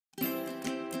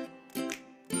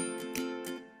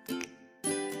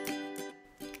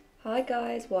Hi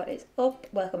guys, what is up?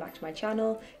 Welcome back to my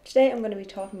channel. Today I'm going to be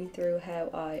talking you through how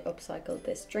I upcycled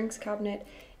this drinks cabinet.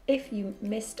 If you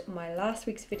missed my last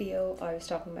week's video, I was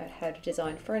talking about how to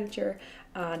design furniture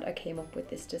and I came up with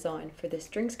this design for this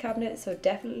drinks cabinet, so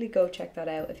definitely go check that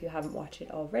out if you haven't watched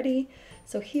it already.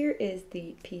 So here is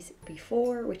the piece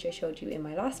before, which I showed you in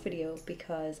my last video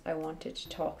because I wanted to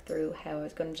talk through how I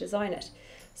was going to design it.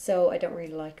 So I don't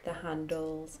really like the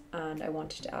handles and I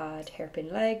wanted to add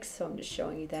hairpin legs, so I'm just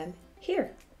showing you them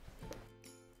here.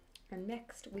 And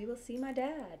next we will see my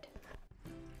dad.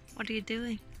 What are you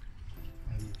doing?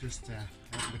 I'm just out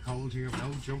in the cold here with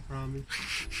no jumper on me. Do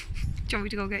you want me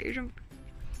to go get your jumper?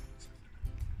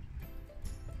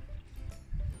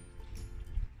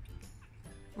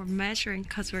 We're measuring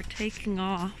because we're taking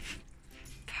off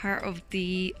part of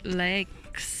the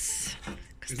legs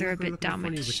because they're a bit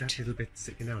damaged. With that little bit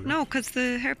sticking out. No, because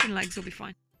the hairpin legs will be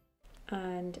fine.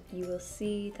 And you will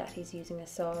see that he's using a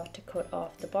saw to cut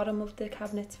off the bottom of the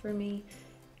cabinets for me.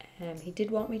 He did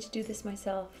want me to do this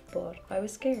myself, but I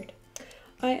was scared.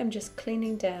 I am just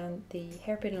cleaning down the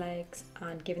hairpin legs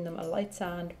and giving them a light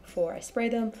sand before I spray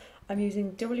them. I'm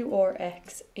using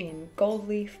WRX in gold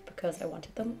leaf because I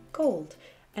wanted them gold.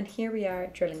 And here we are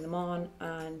drilling them on,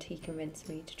 and he convinced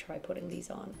me to try putting these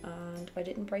on and I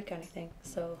didn't break anything,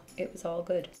 so it was all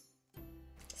good.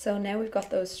 So now we've got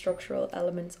those structural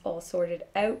elements all sorted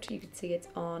out. You can see it's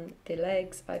on the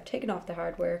legs. I've taken off the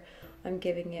hardware. I'm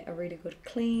giving it a really good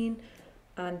clean.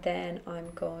 And then I'm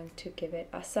going to give it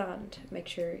a sand. Make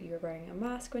sure you're wearing a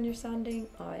mask when you're sanding.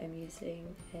 I am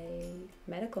using a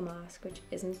medical mask, which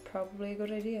isn't probably a good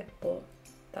idea, but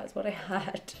that's what I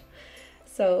had.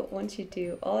 So once you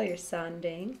do all your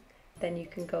sanding, then you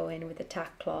can go in with a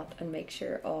tack cloth and make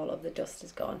sure all of the dust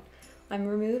is gone. I'm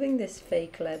removing this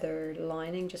fake leather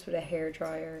lining just with a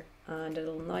hairdryer and a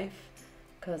little knife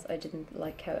because I didn't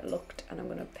like how it looked, and I'm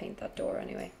going to paint that door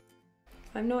anyway.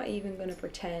 I'm not even going to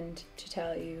pretend to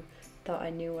tell you that I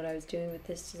knew what I was doing with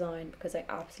this design because I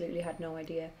absolutely had no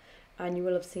idea. And you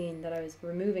will have seen that I was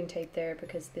removing tape there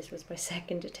because this was my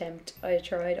second attempt. I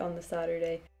tried on the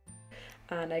Saturday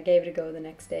and I gave it a go the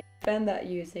next day. I found that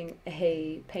using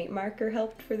a paint marker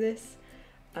helped for this,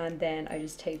 and then I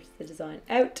just taped the design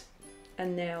out,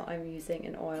 and now I'm using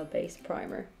an oil-based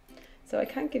primer. So I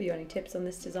can't give you any tips on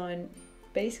this design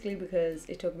basically because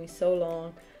it took me so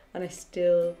long and I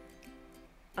still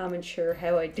I'm unsure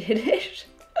how I did it.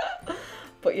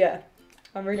 But yeah,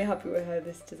 I'm really happy with how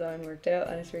this design worked out,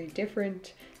 and it's really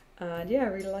different, and yeah, I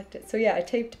really liked it. So yeah, I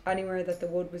taped anywhere that the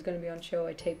wood was going to be on show.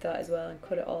 I taped that as well and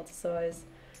cut it all to size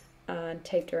and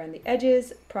taped around the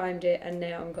edges, primed it, and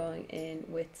now I'm going in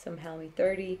with some Helmi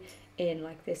 30 in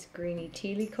like this greeny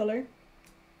tealy colour.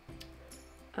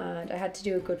 And I had to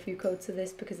do a good few coats of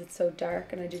this because it's so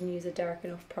dark and I didn't use a dark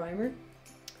enough primer.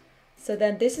 So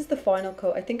then this is the final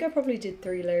coat. I think I probably did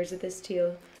 3 layers of this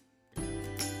teal.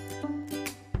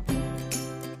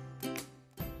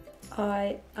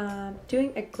 I am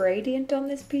doing a gradient on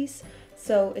this piece.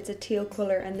 So it's a teal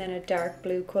colour and then a dark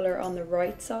blue colour on the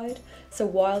right side. So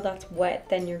while that's wet,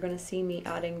 then you're going to see me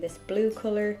adding this blue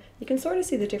colour. You can sort of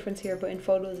see the difference here, but in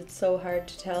photos it's so hard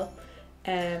to tell.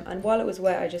 And while it was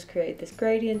wet, I just created this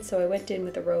gradient. So I went in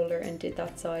with a roller and did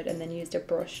that side and then used a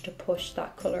brush to push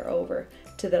that colour over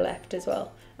to the left as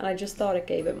well. And I just thought it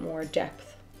gave it more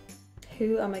depth.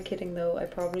 Who am I kidding though? I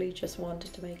probably just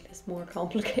wanted to make this more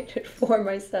complicated for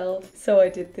myself. So I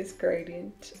did this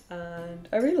gradient and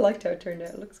I really liked how it turned out.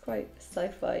 It looks quite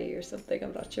sci-fi or something,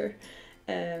 I'm not sure.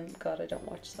 God, I don't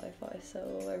watch sci-fi,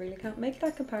 so I really can't make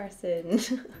that comparison.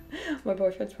 My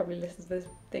boyfriend's probably listening to this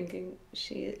thinking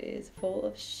she is full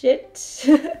of shit.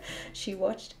 She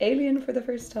watched Alien for the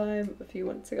first time a few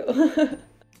months ago.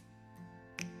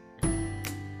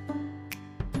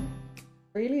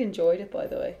 Really enjoyed it, by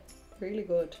the way. Really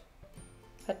good.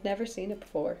 Had never seen it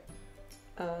before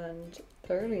and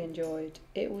thoroughly enjoyed.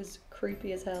 It was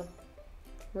creepy as hell.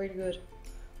 Really good.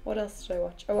 What else did I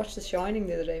watch? I watched The Shining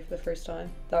the other day for the first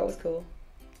time. That was cool.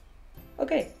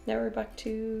 Okay, now we're back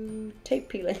to tape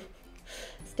peeling.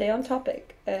 Stay on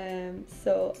topic.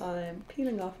 So I'm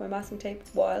peeling off my masking tape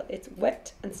while it's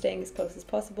wet and staying as close as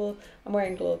possible. I'm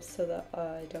wearing gloves so that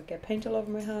I don't get paint all over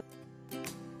my hand.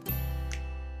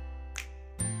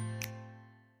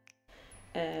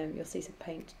 You'll see some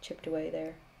paint chipped away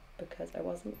there because I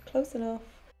wasn't close enough.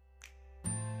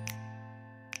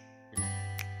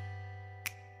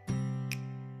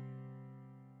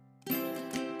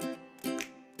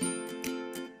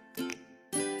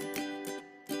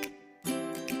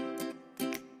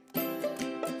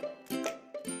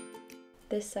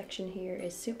 This section here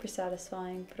is super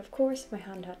satisfying, but of course my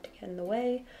hand had to get in the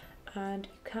way, and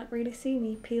you can't really see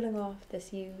me peeling off this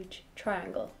huge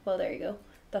triangle. Well, there you go,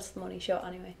 that's the money shot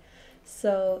anyway.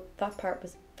 So that part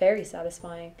was very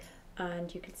satisfying,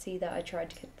 and you can see that I tried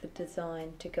to get the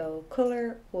design to go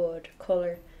colour, wood,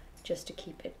 colour, just to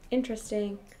keep it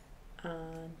interesting.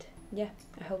 And yeah,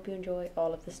 I hope you enjoy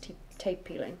all of this tape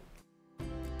peeling.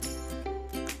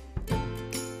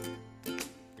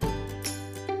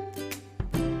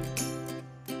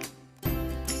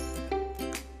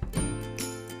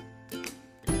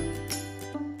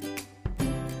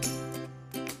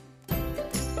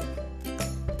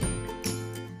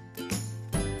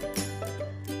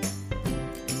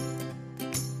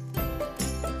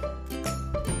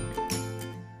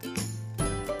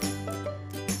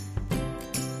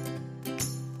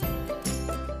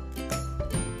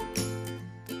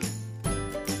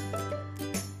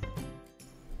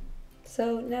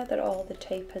 So now that all the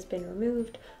tape has been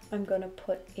removed, I'm going to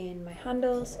put in my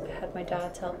handles. I had my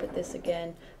dad's help with this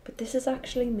again, but this is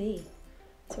actually me.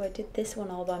 So I did this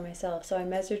one all by myself. So I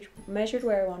measured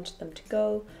where I wanted them to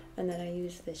go, and then I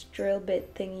used this drill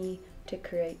bit thingy to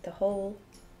create the hole.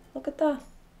 Look at that.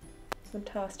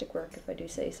 Fantastic work, if I do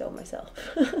say so myself.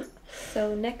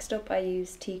 So next up, I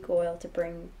used teak oil to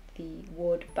bring the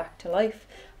wood back to life,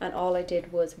 and all I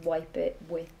did was wipe it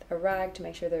with a rag to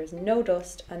make sure there's no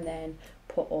dust, and then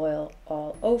put oil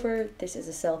all over. This is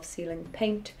a self-sealing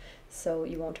paint, so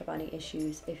you won't have any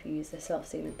issues if you use the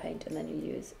self-sealing paint and then you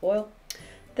use oil.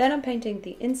 Then I'm painting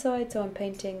the inside, so I'm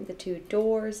painting the two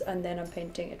doors, and then I'm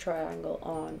painting a triangle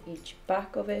on each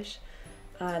back of it,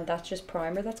 and that's just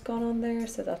primer that's gone on there,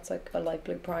 so that's like a light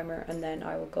blue primer, and then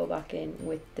I will go back in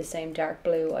with the same dark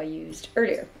blue I used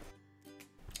earlier.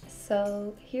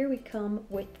 So here we come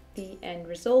with the end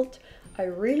result. I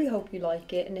really hope you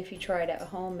like it, and if you try it out at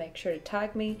home, make sure to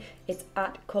tag me. It's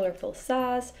at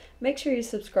Colourfulsaz. Make sure you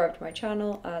subscribe to my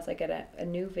channel, as I get a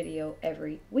new video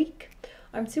every week.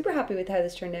 I'm super happy with how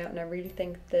this turned out, and I really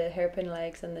think the hairpin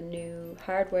legs and the new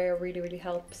hardware really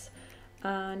helps.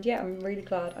 And yeah, I'm really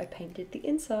glad I painted the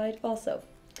inside also.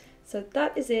 So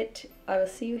that is it. I will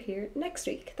see you here next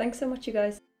week. Thanks so much, you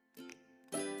guys.